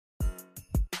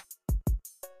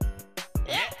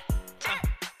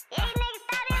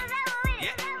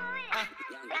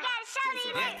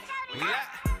We'll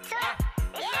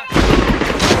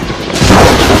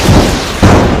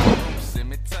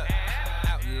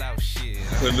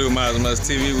do Mods&Muscle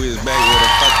TV. We was back with a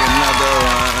fucking another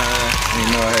one. You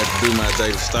know I had to do my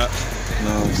Jake stop. You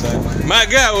know what I'm saying? My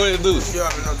guy, what it do? You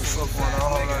already know the fuck going on.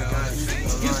 Hold on, guys.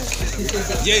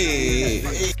 Yeah.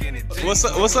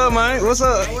 What's up, man? What's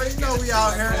up? Well, you know we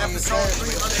out here episode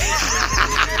 300.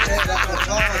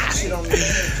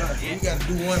 We gotta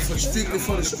do one for strictly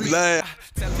for the street.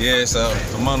 Yeah, so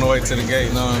I'm on the way to the gate,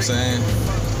 you know what I'm saying?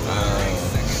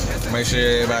 Make sure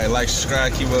everybody like,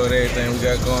 subscribe, keep up with everything we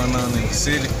got going on in the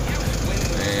city.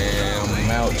 And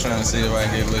I'm out trying to see if I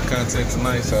can get a little content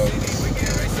tonight, so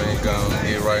we're gonna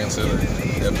get right into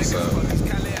the episode.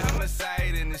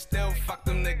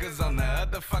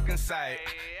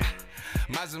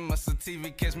 Mods&Muscle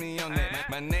TV, catch me on that.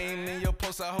 My name in your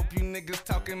post, I hope you niggas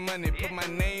talking money. Put my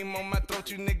name on my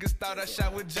throat, you niggas thought I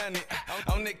shot with Johnny.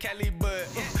 On the Cali, but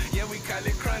yeah, we call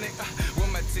it chronic. With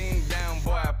my team down,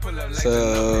 boy, I pull up like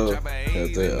so, got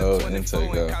the old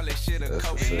intake up. That's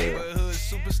for sure.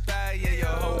 Superstar, yeah, your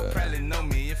whole probably know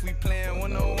me. If we playing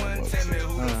 101, tell me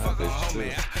who the fuck a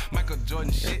homie. Michael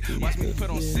Jordan shit, watch me put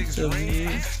on 6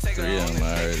 rings. Take her on the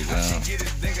already down. Get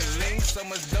his ding-a-ling, so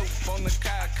much dope on the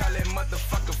car, call it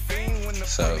motherfucker fiend. When the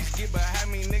police get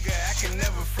behind me, nigga, I can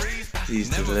never freeze. These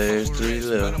 2 layers, 3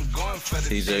 left.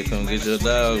 TJ, come get your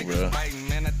dog, bro.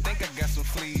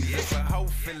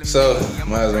 So,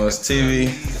 Mods&Muscle TV,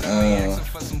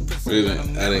 really,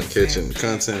 I didn't catch any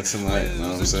content tonight, you know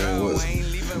what I'm saying? It was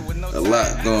a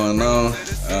lot going on.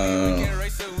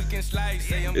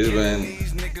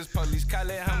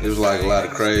 It was like a lot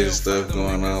of crazy stuff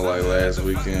going on, like last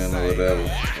weekend or whatever.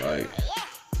 Like,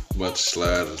 a bunch of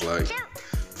sliders, like,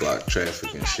 block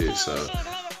traffic and shit, so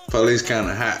police kind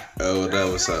of hot or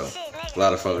whatever, so a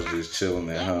lot of folks just chilling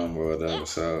at home or whatever,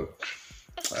 so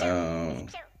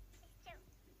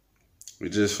we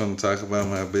just finna talk about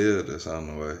my build that's on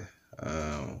the way.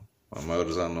 My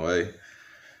motor's on the way.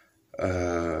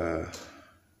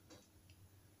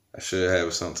 I should have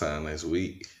it sometime next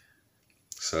week,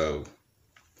 so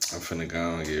I'm finna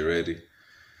go and get ready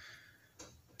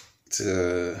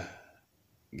to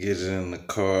get it in the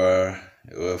car.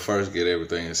 Well, first get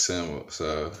everything assembled,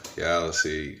 so y'all will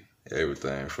see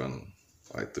everything from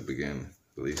like the beginning,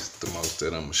 at least the most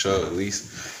that I'm gonna show at least.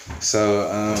 So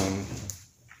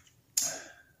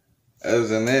other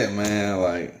than that, man,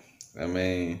 like, I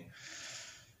mean,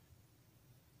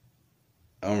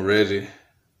 I'm ready.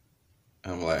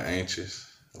 I'm like anxious,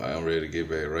 like I'm ready to get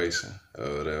back racing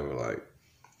or whatever. Like,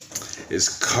 it's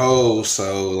cold,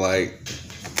 so like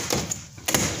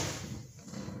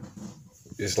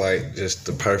it's like just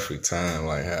the perfect time,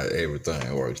 like how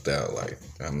everything worked out. Like,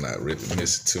 I'm not really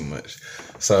missing too much.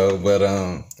 So, but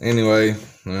anyway,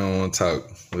 I don't want to talk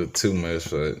with too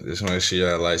much, but just make sure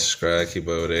y'all like, subscribe, keep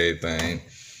up with everything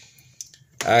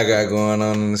I got going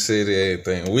on in the city,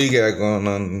 everything we got going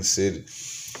on in the city.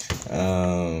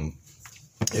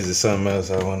 Is it something else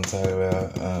I want to talk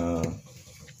about?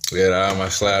 We got all my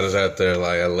sliders out there.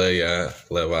 Like, I love y'all.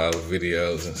 Love all the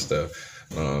videos and stuff.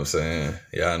 You know what I'm saying?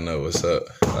 Y'all know what's up.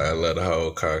 Like, I love the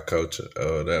whole car culture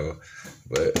or whatever.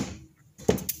 But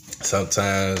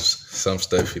sometimes some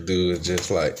stuff you do is just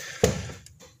like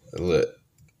a little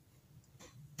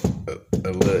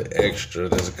extra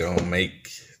that's gonna make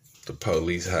the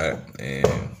police hot,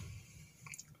 and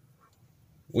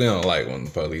we don't like when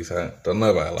the police hot. Don't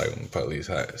nobody like when the police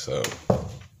hot. So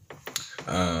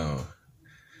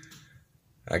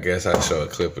I guess I'll show a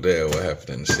clip of that, what happened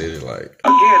in the city. Like,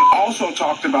 again, also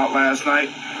talked about last night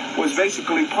was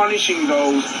basically punishing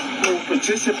those who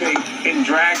participate in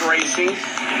drag racing,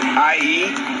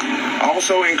 i.e.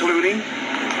 also including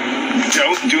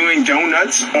doing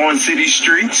donuts on city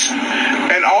streets,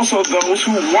 and also those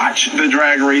who watch the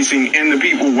drag racing and the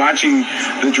people watching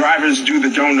the drivers do the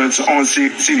donuts on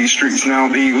city streets. Now,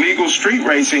 the illegal street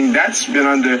racing, that's been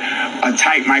under a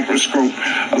tight microscope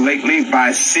lately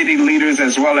by city leaders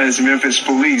as well as Memphis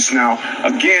police. Now,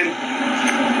 again,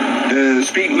 the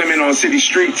speed limit on city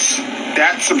streets,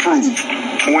 that's approved.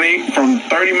 From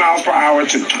 30 miles per hour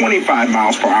to 25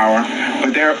 miles per hour.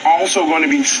 But they're also going to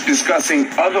be discussing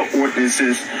other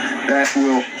ordinances that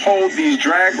will hold these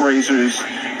drag racers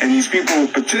and these people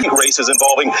participating races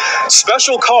involving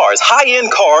special cars,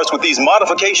 high-end cars with these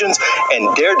modifications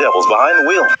and daredevils behind the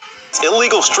wheel.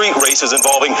 Illegal street races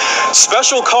involving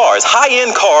special cars,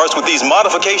 high-end cars with these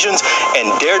modifications and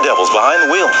daredevils behind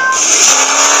the wheel.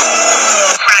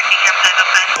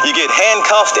 You get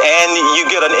handcuffed and you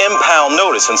get an impound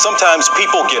notice, and sometimes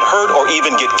people get hurt or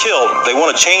even get killed. They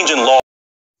want to change in law.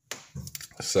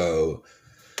 So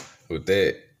with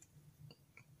that,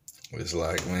 it's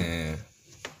like, man,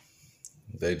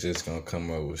 they just gonna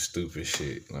come up with stupid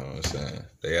shit. You know what I'm saying?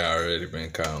 They already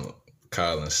been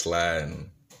calling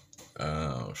sliding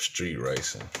street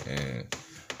racing, and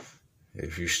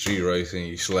if you street racing,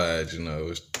 you slide. You know,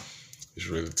 it's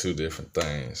really two different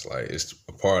things. Like, it's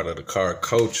a part of the car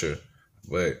culture,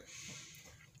 but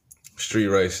street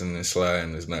racing and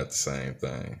sliding is not the same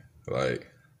thing. Like,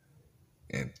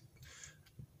 and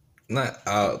not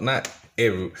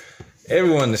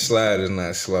everyone that slide is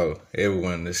not slow.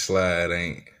 Everyone that slide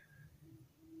ain't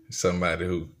somebody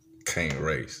who can't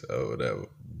race or whatever.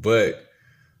 But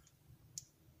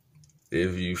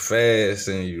if you fast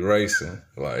and you racing,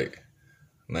 like,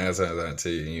 9 times out of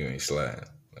 10 you ain't sliding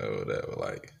or whatever.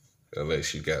 Like,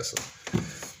 unless you got some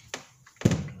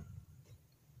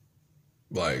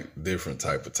like different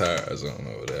type of tires on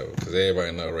or whatever. Because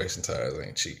everybody know racing tires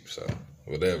ain't cheap. So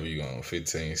whatever you on,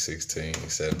 15, 16,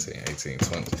 17, 18,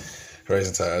 20,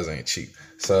 racing tires ain't cheap.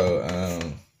 So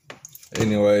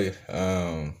anyway,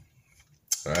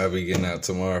 I'll be getting out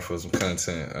tomorrow for some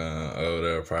content over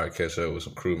there. Probably catch up with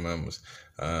some crew members.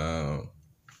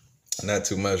 Not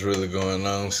too much really going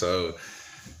on, so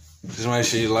just make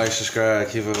sure you like, subscribe,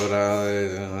 keep up with all that.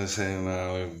 You know what I'm saying?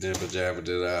 Dibba jabba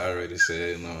did I already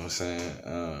said, you know what I'm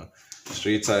saying?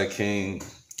 Street Type King,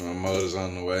 my motor's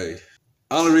on the way.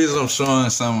 Only reason I'm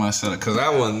showing some of my setup, because I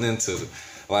wasn't into it.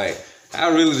 Like, I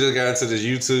really just got into this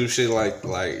YouTube shit like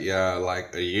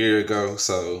a year ago.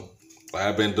 So like,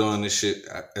 I've been doing this shit,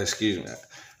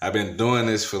 I've been doing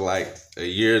this for like a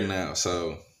year now.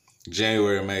 So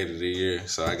January made it a year.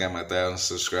 So I got my 1,000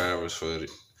 subscribers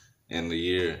in the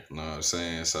year, you know what I'm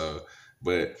saying? So,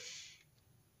 but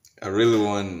I really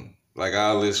wasn't, like,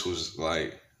 all this was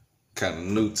like kind of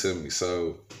new to me.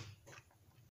 So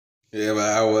yeah, but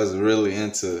I wasn't really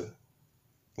into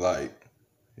like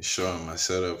showing my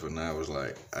setup, and I was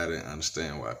like, I didn't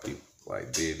understand why people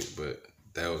like did it. But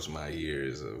that was my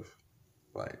years of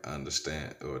like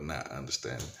understand or not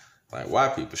understanding like why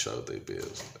people showed their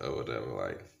bills or whatever.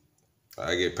 Like,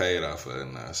 I get paid off of it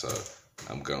now, so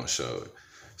I'm gonna show it.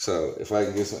 So if I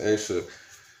can get some extra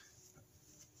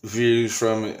views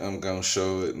from it, I'm gonna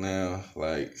show it now,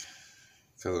 like,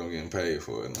 cause I'm getting paid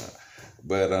for it now.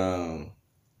 But I'm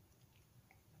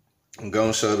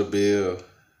gonna show the bill.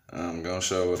 I'm gonna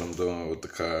show what I'm doing with the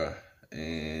car,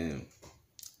 and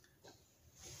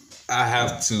I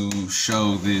have to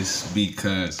show this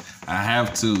because I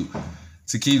have to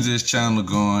keep this channel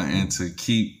going and to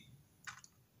keep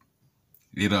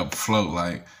it up afloat.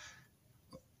 Like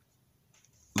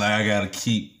I gotta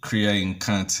keep creating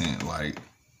content. Like,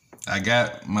 I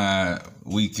got my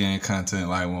weekend content,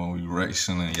 like when we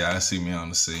racing and y'all see me on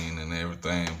the scene and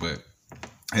everything, but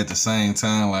at the same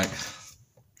time, like,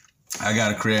 I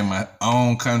gotta create my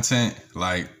own content,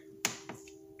 like,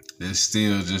 it's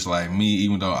still just like me,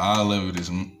 even though all of it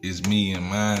is me and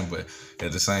mine, but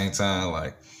at the same time,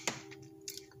 like,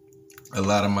 a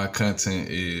lot of my content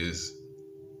is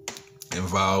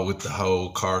involved with the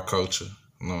whole car culture.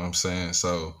 You know what I'm saying?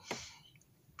 So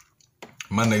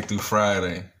Monday through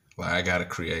Friday, like, I gotta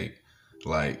create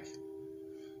like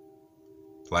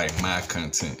my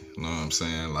content. You know what I'm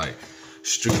saying? Like,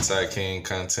 Street Type King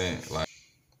content. Like,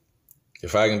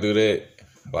 if I can do that,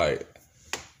 like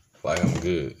I'm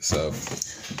good. So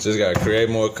just gotta create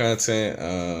more content,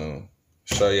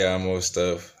 show y'all more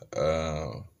stuff.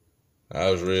 I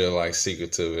was real like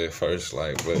secretive at first,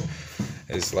 like, but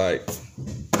it's like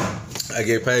I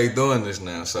get paid doing this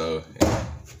now. So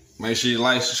make sure you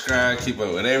like, subscribe, keep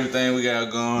up with everything we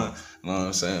got going. You know what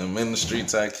I'm saying? I'm in the Street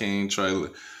Type King trailer.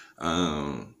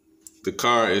 The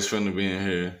car is finna be in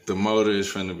here. The motor is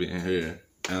finna be in here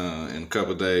in a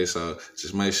couple days. So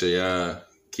just make sure y'all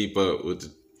keep up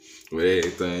with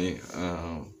everything.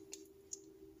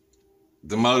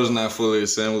 The motor's not fully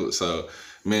assembled, so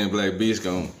me and Black Beast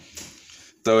gonna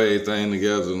throw everything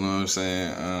together. You know what I'm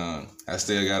saying? I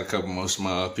still got a couple more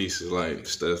small pieces, like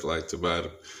stuff like to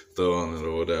throw on it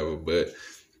or whatever, but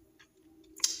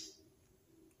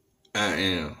I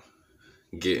am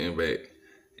getting back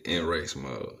in race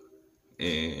mode,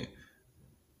 and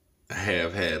I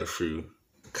have had a few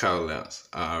call-outs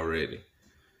already,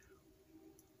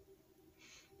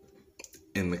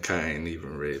 and the car ain't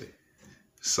even ready.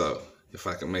 So if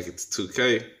I can make it to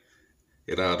 2K,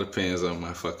 it all depends on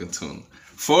my fucking tuner.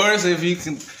 Forrest,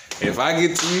 if I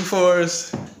get 3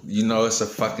 Forrest, you know it's a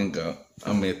fucking go.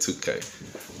 I'm at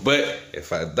 2K. But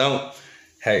if I don't,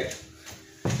 hey,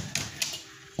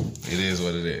 it is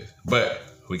what it is. But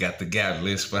we got the gap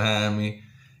list behind me.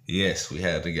 Yes, we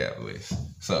had the gap list.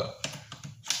 So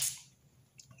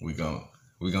we gonna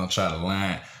try to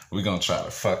line. We gonna try to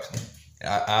fucking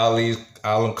all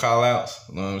them call outs,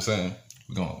 you know what I'm saying?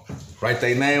 We're gonna write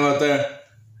their name up there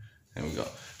and we're gonna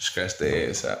scratch their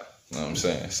ass out. You know what I'm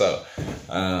saying? So,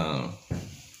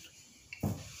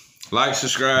 like,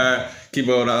 subscribe, keep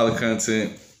up with all the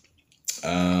content.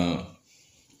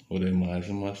 What is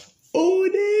Mods&Muscle? Oh,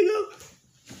 there you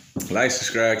go. Like,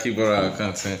 subscribe, keep up with all the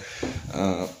content.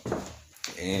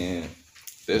 And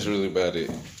that's really about it.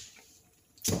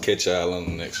 Catch y'all on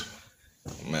the next one.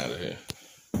 I'm out of here.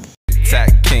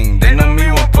 King, they know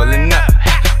me when pulling up.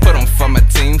 Put on for my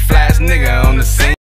team, flash nigga on the scene.